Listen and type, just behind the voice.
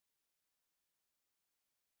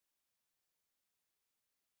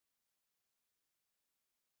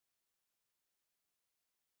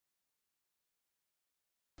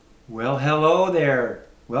Well, hello there.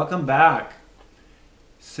 Welcome back.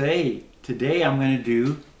 Say, today I'm going to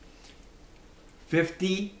do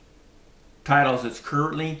 50 titles that's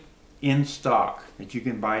currently in stock that you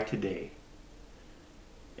can buy today.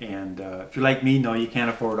 And if you're like me, no, you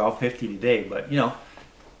can't afford all 50 today, but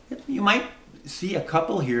you might see a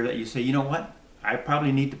couple here that you say, you know what, I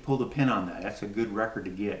probably need to pull the pin on that. That's a good record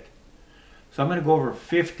to get. So I'm going to go over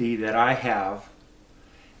 50 that I have.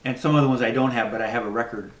 And some of the ones I don't have, but I have a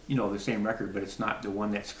record, the same record, but it's not the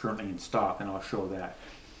one that's currently in stock, and I'll show that.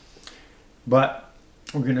 But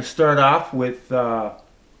we're going to start off with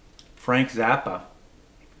Frank Zappa.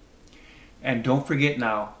 And don't forget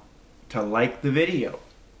now to like the video.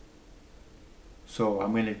 So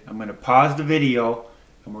I'm going to pause the video,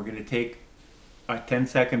 and we're going to take a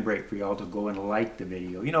 10-second break for y'all to go and like the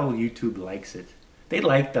video. You know, YouTube likes it. They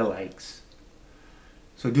like the likes.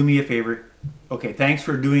 So do me a favor. Okay, thanks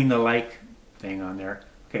for doing the like thing on there.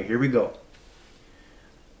 Okay, here we go.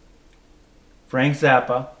 Frank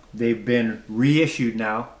Zappa, they've been reissued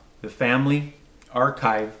now. The Family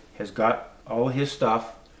Archive has got all his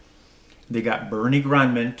stuff. They got Bernie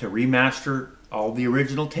Grundman to remaster all the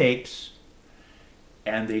original tapes,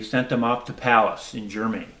 and they sent them off to Palace in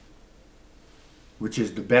Germany, which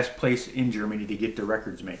is the best place in Germany to get the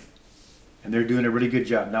records made. And they're doing a really good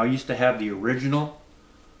job. Now, I used to have the original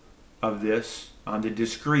of this on the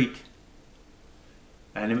discrete,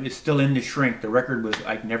 and it's still in the shrink. The record was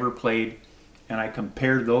I never played, and I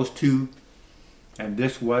compared those two, and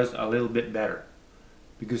this was a little bit better,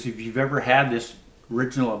 because if you've ever had this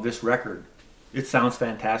original of this record, it sounds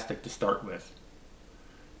fantastic to start with.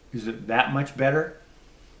 Is it that much better?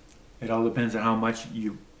 It all depends on how much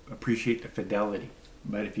you appreciate the fidelity.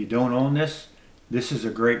 But if you don't own this, this is a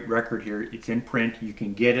great record here. It's in print, you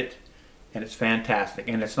can get it, and it's fantastic,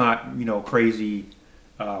 and it's not, crazy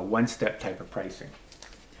one-step type of pricing.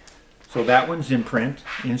 So that one's in print,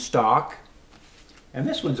 in stock, and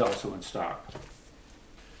this one's also in stock.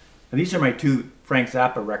 And these are my two Frank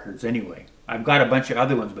Zappa records anyway. I've got a bunch of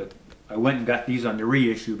other ones, but I went and got these on the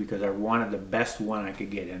reissue because I wanted the best one I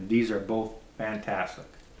could get, and these are both fantastic.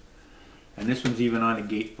 And this one's even on a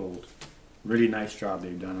gatefold. Really nice job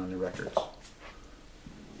they've done on the records.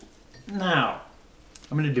 Now,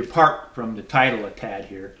 I'm going to depart from the title a tad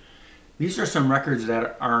here. These are some records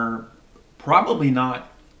that are probably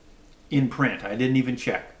not in print. I didn't even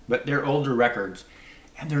check, but they're older records,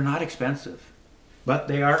 and they're not expensive, but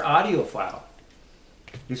they are audiophile.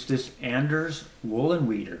 It's this Anders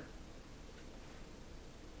Wollenweider.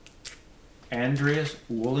 Andreas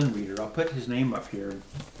Wollenweider. I'll put his name up here.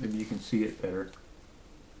 Maybe you can see it better.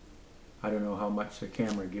 I don't know how much the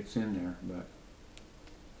camera gets in there, but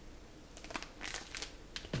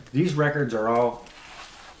these records are all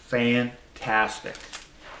fantastic.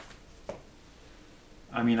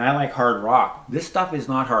 I mean, I like hard rock. This stuff is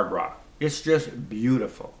not hard rock. It's just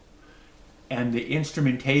beautiful. And the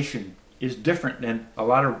instrumentation is different than a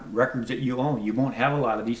lot of records that you own. You won't have a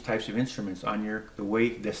lot of these types of instruments on the way,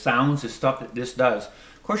 the sounds, the stuff that this does.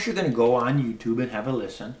 Of course, you're going to go on YouTube and have a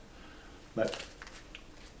listen. But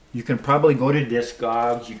you can probably go to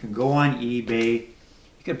Discogs. You can go on eBay.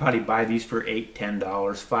 You could probably buy these for $8, $10,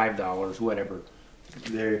 $5, whatever.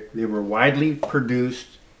 They were widely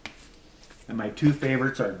produced, and my two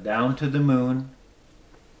favorites are Down to the Moon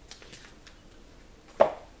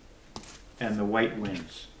and The White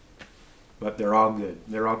Winds. But they're all good.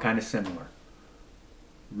 They're all kind of similar.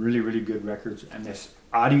 Really, really good records. And this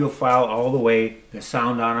audiophile all the way, the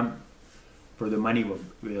sound on them for the money will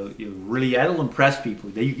really, that'll impress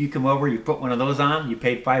people. You come over, you put one of those on, you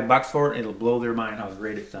paid $5 for it, it'll blow their mind how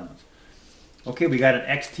great it sounds. Okay, we got an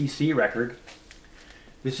XTC record.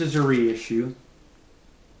 This is a reissue.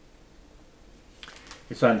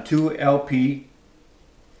 It's on 2 LP,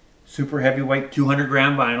 super heavyweight 200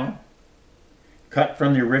 gram vinyl, cut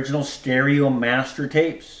from the original stereo master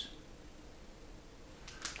tapes.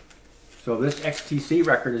 So this XTC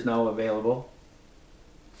record is now available,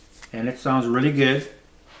 and it sounds really good.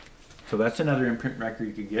 So that's another imprint record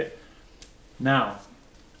you could get. Now,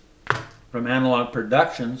 from Analog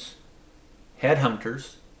Productions,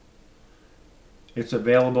 Headhunters, it's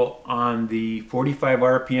available on the 45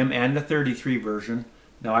 RPM and the 33 version.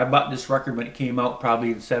 Now, I bought this record when it came out,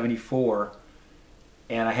 probably in '74,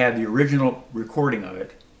 and I had the original recording of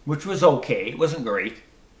it, which was okay. It wasn't great.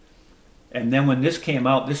 And then when this came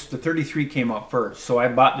out, the 33 came out first, so I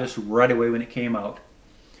bought this right away when it came out.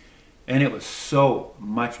 And it was so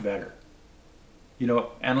much better. You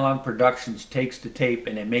know, Analog Productions takes the tape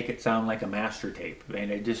and they make it sound like a master tape.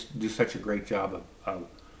 And they just do such a great job of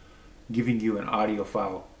giving you an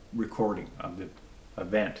audiophile recording of the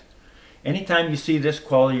event. Anytime you see this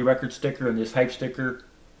quality record sticker and this hype sticker,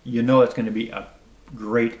 you know it's going to be a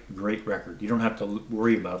great, great record. You don't have to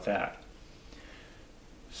worry about that.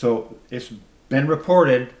 So it's been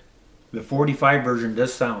reported the 45 version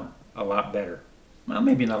does sound a lot better. Well,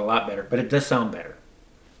 maybe not a lot better, but it does sound better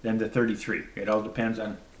than the 33. It all depends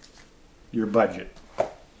on your budget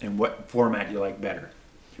and what format you like better.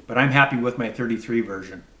 But I'm happy with my 33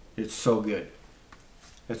 version. It's so good.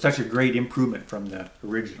 It's such a great improvement from the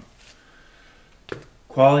original.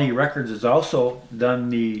 Quality Records has also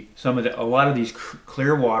done a lot of these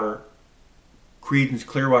Creedence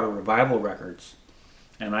Clearwater Revival records.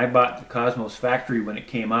 And I bought the Cosmos Factory when it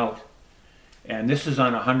came out. And this is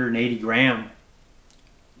on 180 gram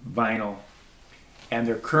vinyl. And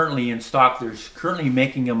they're currently in stock. They're currently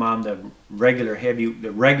making them on the regular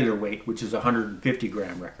weight, which is 150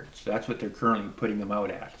 gram records. That's what they're currently putting them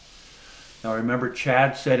out at. Now remember,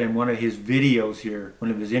 Chad said in one of his videos here,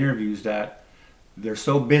 one of his interviews, that they're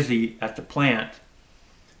so busy at the plant,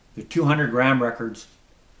 the 200 gram records,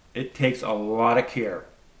 it takes a lot of care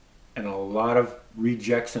and a lot of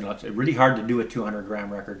rejects, and it's really hard to do a 200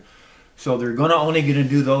 gram record. So they're only going to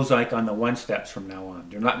do those like on the one steps from now on.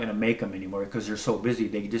 They're not going to make them anymore because they're so busy.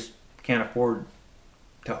 They just can't afford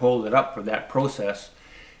to hold it up for that process.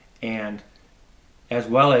 And as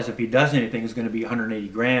well as if he does anything, it's going to be 180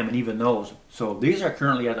 gram, and even those. So these are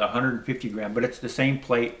currently at 150 gram, but it's the same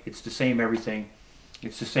plate, it's the same everything,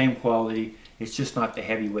 it's the same quality, it's just not the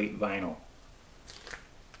heavyweight vinyl.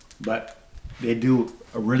 But they do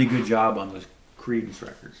a really good job on those Creedence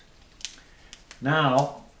records.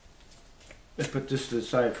 Now, let's put this to the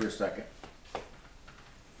side for a second.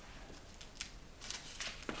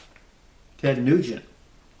 Ted Nugent.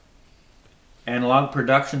 Analog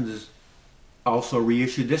Productions has also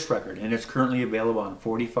reissued this record, and it's currently available on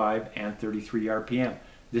 45 and 33 RPM.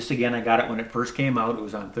 This again, I got it when it first came out. It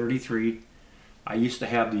was on 33. I used to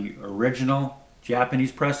have the original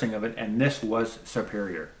Japanese pressing of it, and this was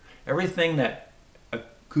superior. Everything that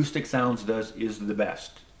Acoustic Sounds does is the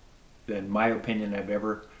best. In my opinion,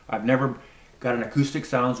 I've never got an Acoustic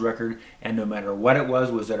Sounds record, and no matter what it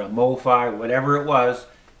was it a MoFi, whatever it was,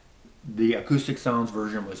 the Acoustic Sounds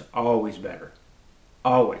version was always better.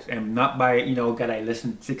 Always. And not by, got I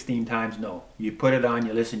listened 16 times. No. You put it on,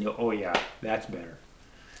 you listen, oh yeah, that's better.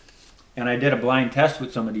 And I did a blind test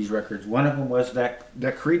with some of these records. One of them was that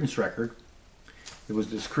Creedence record. It was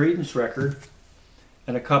this Creedence record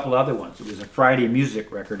and a couple other ones. It was a Friday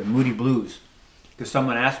Music record, a Moody Blues. Because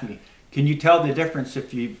someone asked me, can you tell the difference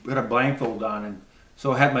if you put a blindfold on? And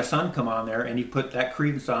so I had my son come on there, and he put that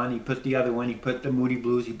Creedence on, he put the other one, he put the Moody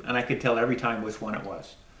Blues, and I could tell every time which one it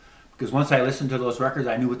was. Because once I listened to those records,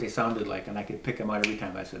 I knew what they sounded like, and I could pick them out every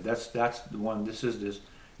time. I said, that's the one, this is this.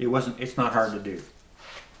 It's not hard to do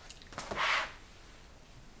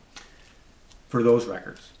for those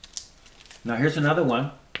records. Now here's another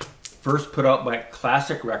one, first put out by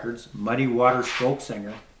Classic Records, Muddy Waters Folk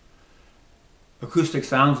Singer. Acoustic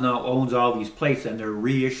Sounds now owns all these plates, and they're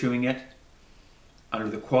reissuing it under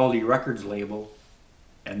the Quality Records label,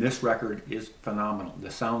 and this record is phenomenal. The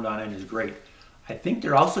sound on it is great. I think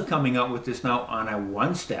they're also coming out with this now on a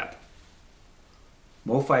one-step.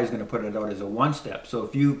 MoFi is going to put it out as a one-step. So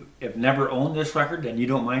if you have never owned this record and you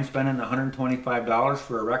don't mind spending $125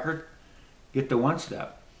 for a record, get the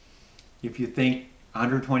one-step. If you think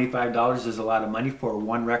 $125 is a lot of money for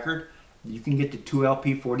one record, you can get the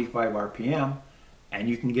 2LP 45 RPM, and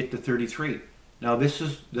you can get the 33. Now this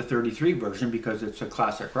is the 33 version because it's a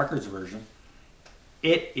Classic Records version.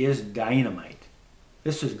 It is dynamite.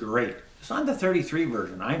 This is great. It's on the 33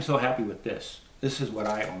 version. I'm so happy with this. This is what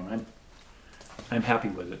I own. I'm happy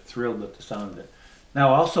with it, thrilled with the sound of it.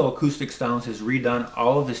 Now also Acoustic Sounds has redone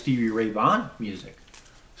all of the Stevie Ray Vaughan music.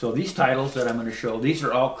 So these titles that I'm going to show, these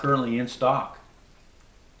are all currently in stock.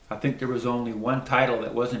 I think there was only one title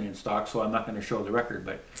that wasn't in stock, so I'm not going to show the record,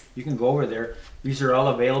 but you can go over there. These are all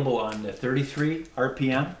available on the 33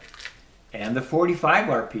 RPM and the 45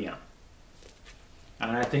 RPM.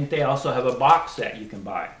 And I think they also have a box set you can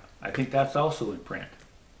buy. I think that's also in print.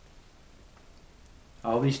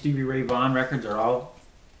 All these Stevie Ray Vaughan records are all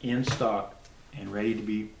in stock and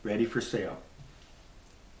ready for sale.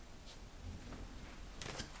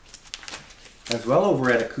 As well, over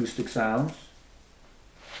at Acoustic Sounds,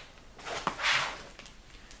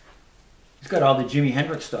 it's got all the Jimi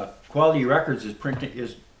Hendrix stuff. Quality Records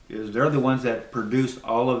they're the ones that produce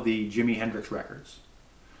all of the Jimi Hendrix records.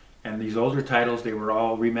 And these older titles, they were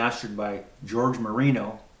all remastered by George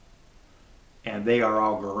Marino, and they are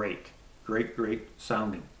all great. Great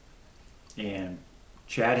sounding. And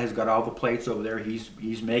Chad has got all the plates over there.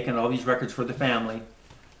 He's making all these records for the family.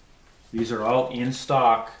 These are all in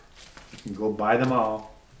stock You can go buy them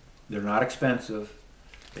all. They're not expensive.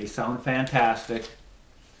 They sound fantastic.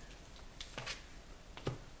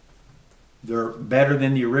 They're better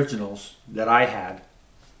than the originals that I had.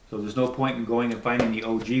 So there's no point in going and finding the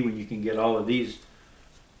OG when you can get all of these.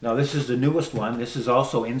 Now this is the newest one. This is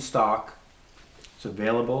also in stock. It's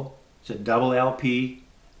available. It's a double LP.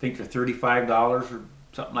 I think they're $35 or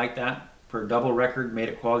something like that for a double record, made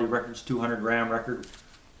at Quality Records, 200-gram record.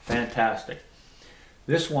 Fantastic.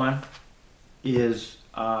 This one is,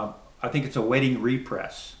 I think it's a wedding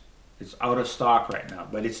repress. It's out of stock right now,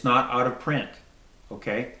 but it's not out of print.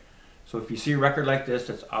 Okay? So if you see a record like this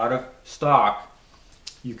that's out of stock,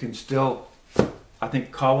 you can still, I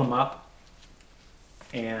think, call them up.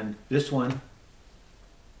 And this one,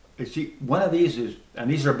 you see, one of these is, and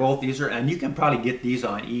these are both, and you can probably get these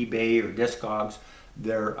on eBay or Discogs.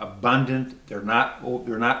 They're abundant. They're not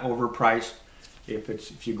overpriced.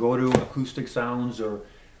 If you go to Acoustic Sounds, or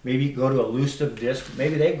maybe you go to Elusive Disc,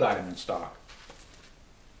 maybe they've got them in stock.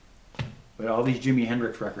 But all these Jimi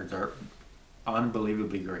Hendrix records are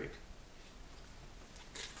unbelievably great.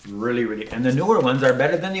 Really, really. And the newer ones are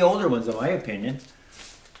better than the older ones, in my opinion.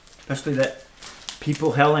 Especially that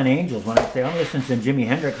People, Hell, and Angels. When I say I'm listening to Jimi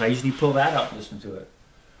Hendrix, I usually pull that out and listen to it.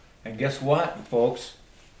 And guess what, folks?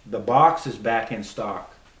 The box is back in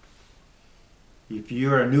stock. If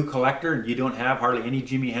you're a new collector and you don't have hardly any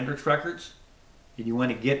Jimi Hendrix records, and you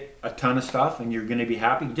want to get a ton of stuff and you're going to be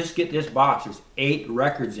happy, just get this box. There's 8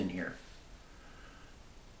 records in here.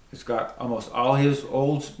 It's got almost all his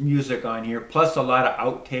old music on here, plus a lot of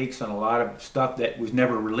outtakes and a lot of stuff that was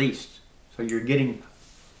never released. So you're getting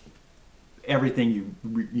everything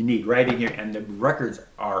you need right in here. And the records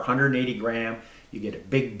are 180 gram. You get a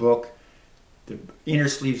big book. The inner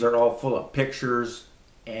sleeves are all full of pictures,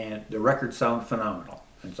 and the records sound phenomenal.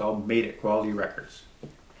 It's all made at Quality Records.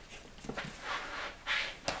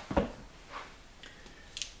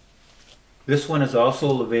 This one is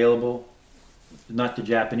also available, not the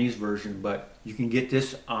Japanese version, but you can get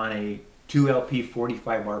this on a 2LP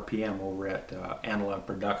 45 RPM over at Analog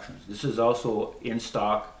Productions. This is also in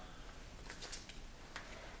stock.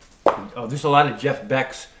 Oh, there's a lot of Jeff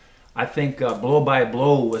Beck's. I think Blow by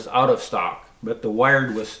Blow was out of stock, but the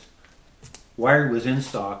Wired was in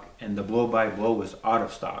stock, and the Blow by Blow was out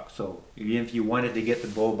of stock. So even if you wanted to get the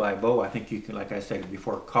Blow by Blow, I think you can, like I said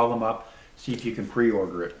before, call them up, see if you can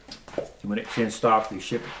pre-order it. And when it's in stock, they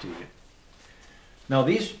ship it to you. Now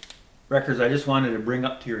these records, I just wanted to bring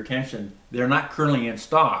up to your attention. They're not currently in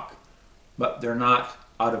stock, but they're not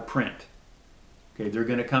out of print. Okay, they're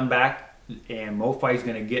going to come back. And MoFi is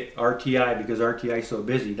going to get RTI, because RTI is so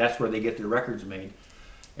busy. That's where they get their records made.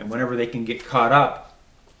 And whenever they can get caught up,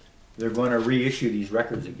 they're going to reissue these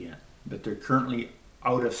records again. But they're currently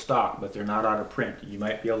out of stock, but they're not out of print. You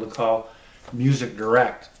might be able to call Music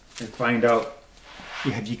Direct and find out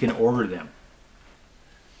if you can order them.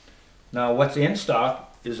 Now what's in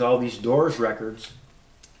stock is all these Doors records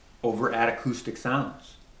over at Acoustic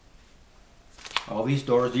Sounds. All these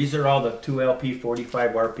Doors, these are all the 2LP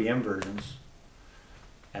 45 RPM versions.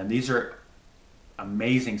 And these are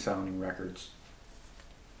amazing sounding records.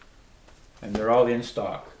 And they're all in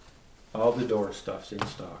stock. All the Doors stuff's in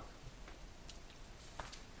stock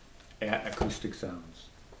at Acoustic Sounds.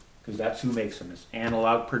 Because that's who makes them. It's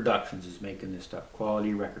Analog Productions is making this stuff.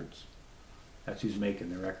 Quality Records. That's who's making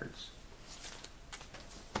the records.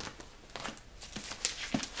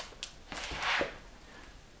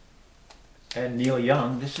 And Neil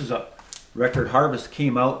Young, this is a record. Harvest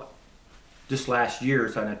came out just last year.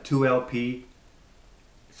 It's on a 2LP. It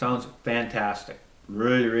sounds fantastic.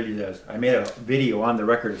 Really, really does. I made a video on the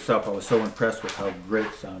record itself. I was so impressed with how great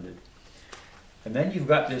it sounded. And then you've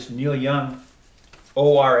got this Neil Young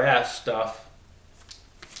ORS stuff.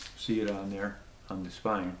 See it on there, on the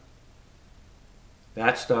spine.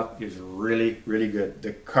 That stuff is really, really good.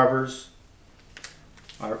 The covers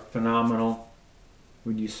are phenomenal.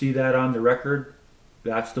 When you see that on the record,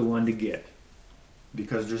 that's the one to get.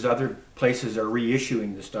 Because there's other places that are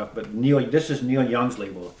reissuing this stuff, but this is Neil Young's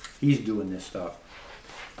label. He's doing this stuff.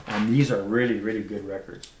 And these are really, really good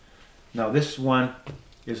records. Now this one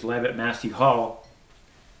is live at Massey Hall,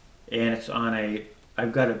 and it's on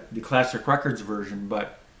I've got the Classic Records version,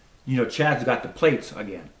 but you know, Chad's got the plates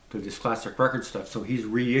again to this Classic Records stuff, so he's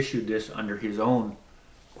reissued this under his own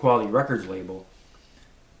Quality Records label.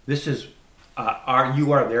 This is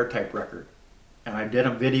You Are There type record, and I did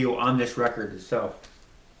a video on this record itself.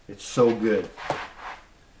 It's so good.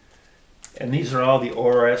 And these are all the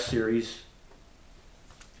ORS series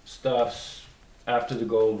stuffs after the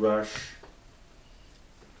Gold Rush.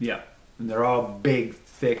 Yeah, and they're all big,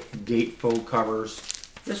 thick gatefold covers.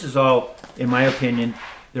 This is all, in my opinion,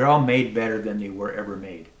 They're all made better than they were ever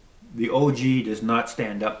made. The OG does not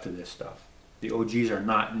stand up to this stuff. The OGs are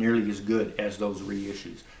not nearly as good as those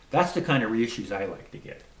reissues. That's the kind of reissues I like to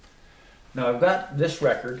get. Now I've got this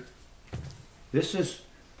record. This has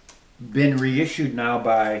been reissued now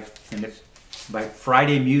by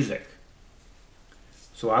Friday Music.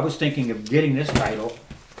 So I was thinking of getting this title.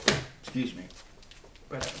 Excuse me.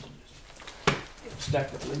 But I was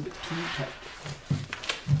stuck a little bit too tight.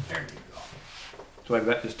 There you go. So I've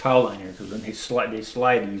got this towel on here because then they slide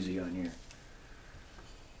easy on here.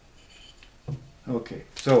 Okay,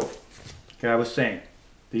 so like I was saying,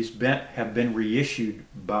 these have been reissued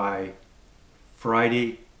by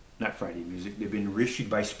not Friday Music. They've been reissued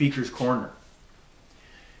by Speaker's Corner.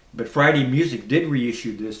 But Friday Music did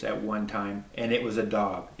reissue this at one time, and it was a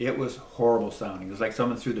dog. It was horrible sounding. It was like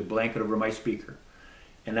someone threw the blanket over my speaker.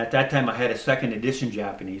 And at that time, I had a second edition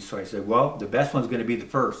Japanese, so I said, well, the best one's going to be the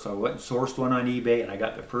first. So I went and sourced one on eBay, and I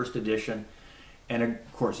got the first edition. And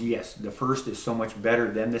of course, yes, the first is so much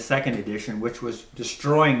better than the second edition, which was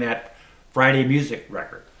destroying that Friday Music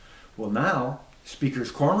record. Well, now,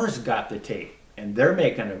 Speaker's Corner's got the tape, and they're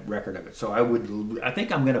making a record of it. So I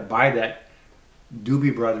think I'm going to buy that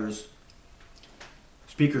Doobie Brothers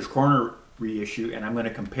Speaker's Corner reissue, and I'm going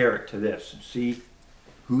to compare it to this and see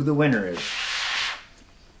who the winner is.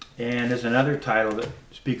 And there's another title that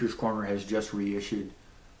Speaker's Corner has just reissued.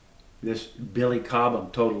 This Billy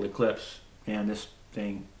Cobham Total Eclipse. And this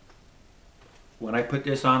thing, when I put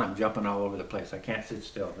this on, I'm jumping all over the place. I can't sit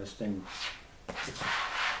still. This thing,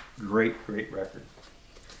 great record.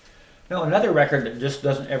 Now another record that just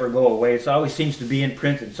doesn't ever go away, it always seems to be in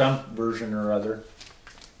print in some version or other,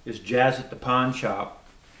 is Jazz at the Pawn Shop.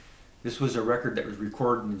 This was a record that was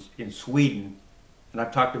recorded in Sweden, and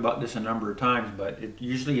I've talked about this a number of times, but it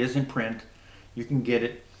usually is in print. You can get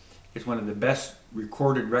it. It's one of the best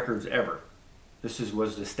recorded records ever. This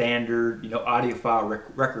was the standard, audiophile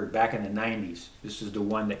record back in the 90s. This is the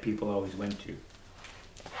one that people always went to.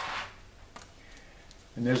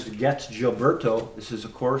 And there's the Getz Gilberto. This is,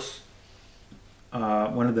 of course,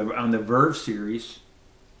 on the Verve series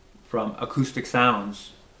from Acoustic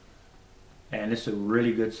Sounds. And it's a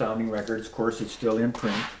really good sounding record. Of course, it's still in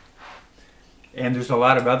print. And there's a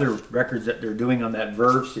lot of other records that they're doing on that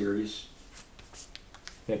Verve series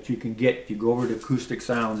that you can get if you go over to Acoustic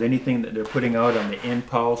Sounds. Anything that they're putting out on the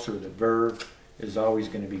Impulse or the Verve is always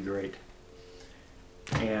going to be great.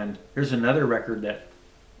 And here's another record that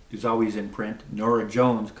is always in print. Norah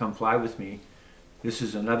Jones, Come Fly With Me. This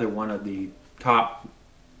is another one of the top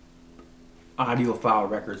audiophile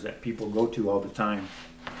records that people go to all the time.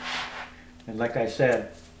 And like I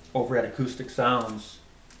said, over at Acoustic Sounds,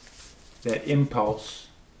 that Impulse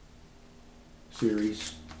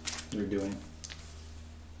series they're doing.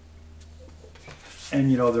 And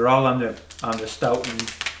they're all on the Stoughton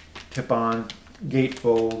tip-on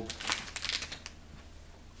gatefold.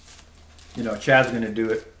 Chad's going to do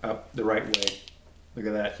it up the right way. Look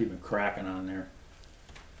at that, it's even cracking on there.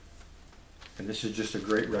 And this is just a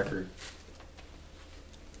great record.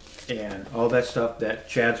 And all that stuff that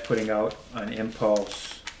Chad's putting out on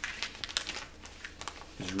Impulse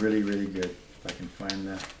is really good. If I can find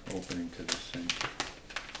the opening to this thing.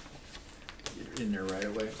 Get it in there right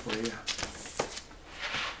away for you.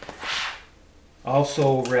 Also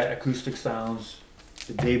over at Acoustic Sounds,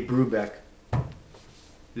 the Dave Brubeck.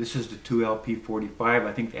 This is the 2LP45.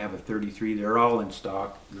 I think they have a 33. They're all in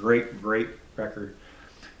stock. Great record.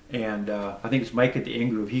 And I think it's Mike at the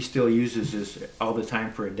In-Groove. He still uses this all the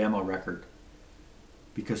time for a demo record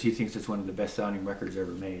because he thinks it's one of the best sounding records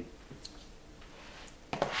ever made.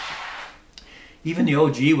 Even the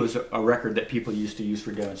OG was a record that people used to use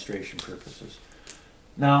for demonstration purposes.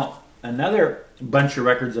 Now, another bunch of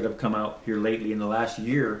records that have come out here lately in the last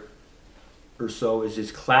year or so is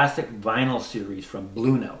this classic vinyl series from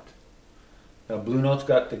Blue Note. Now, Blue Note's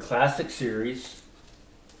got the classic series,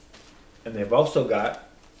 and they've also got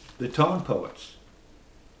the Tone Poets.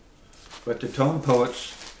 But the Tone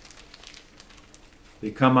Poets, they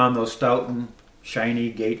come on those Stoughton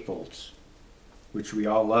shiny gatefolds, which we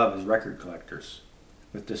all love as record collectors,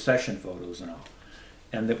 with the session photos and all.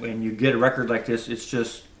 And that when you get a record like this, it's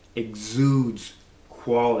just exudes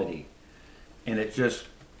quality, and it just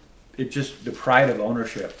the pride of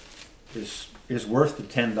ownership is worth the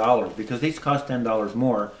 $10 because these cost $10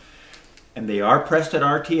 more, and they are pressed at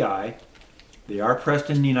RTI. They are pressed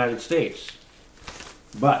in the United States,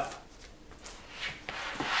 but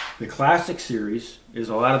the classic series is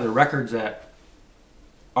a lot of the records that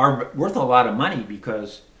are worth a lot of money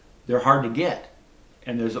because they're hard to get,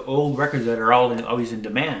 and there's old records that are always in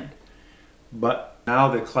demand. But now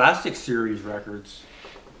the classic series records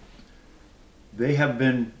they've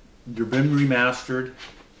been remastered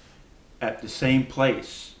at the same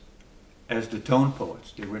place as the Tone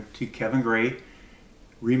Poets. They went to Kevin Gray,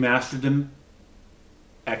 remastered them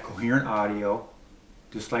at Coherent Audio,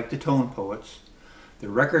 just like the Tone Poets. The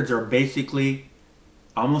records are basically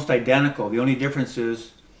almost identical. The only difference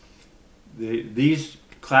is these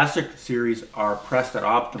classic series are pressed at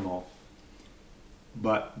optimal,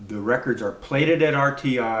 but the records are plated at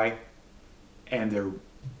RTI, and they're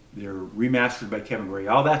remastered by Kevin Gray.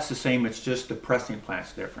 All that's the same, it's just the pressing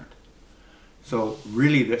plant's different. So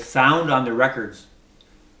really the sound on the records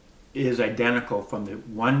is identical from the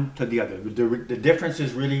one to the other. The difference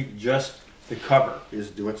is really just the cover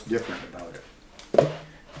is what's different about it.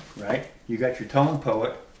 Right? You got your Tone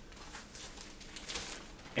Poet,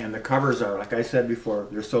 and the covers are, like I said before,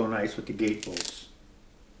 they're so nice with the gatefolds.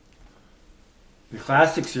 The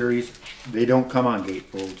classic series, they don't come on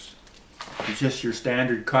gatefolds. It's just your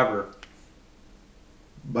standard cover,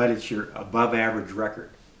 but it's your above average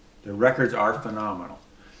record. The records are phenomenal.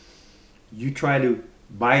 You try to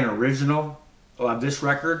buy an original of this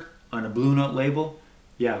record on a Blue Note label,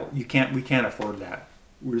 yeah, we can't afford that.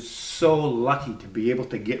 We're so lucky to be able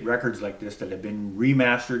to get records like this that have been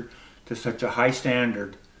remastered to such a high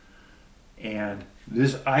standard. And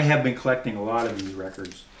I have been collecting a lot of these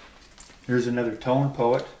records. Here's another Tone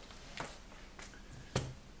Poet.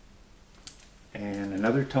 And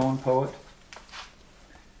another Tone Poet.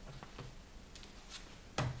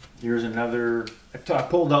 Here's another. I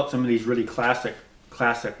pulled out some of these really classic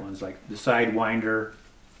ones, like the Sidewinder,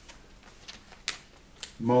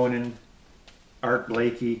 Monin, Art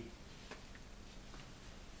Blakey.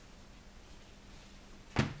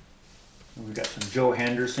 And we've got some Joe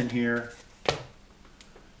Henderson here.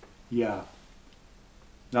 Yeah.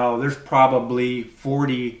 Now there's probably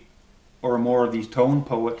 40 or more of these Tone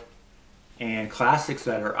Poet and classics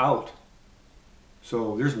that are out.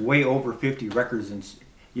 So there's way over 50 records, and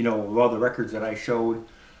of all the records that I showed,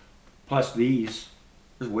 plus these,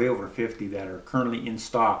 there's way over 50 that are currently in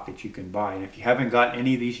stock that you can buy. And if you haven't got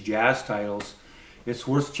any of these jazz titles, it's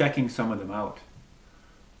worth checking some of them out.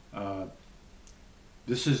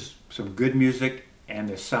 This is some good music, and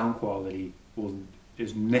the sound quality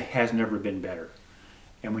has never been better.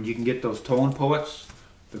 And when you can get those Tone Poets,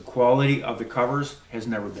 the quality of the covers has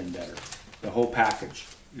never been better. The whole package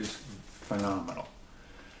is phenomenal.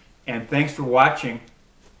 And thanks for watching.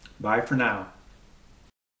 Bye for now.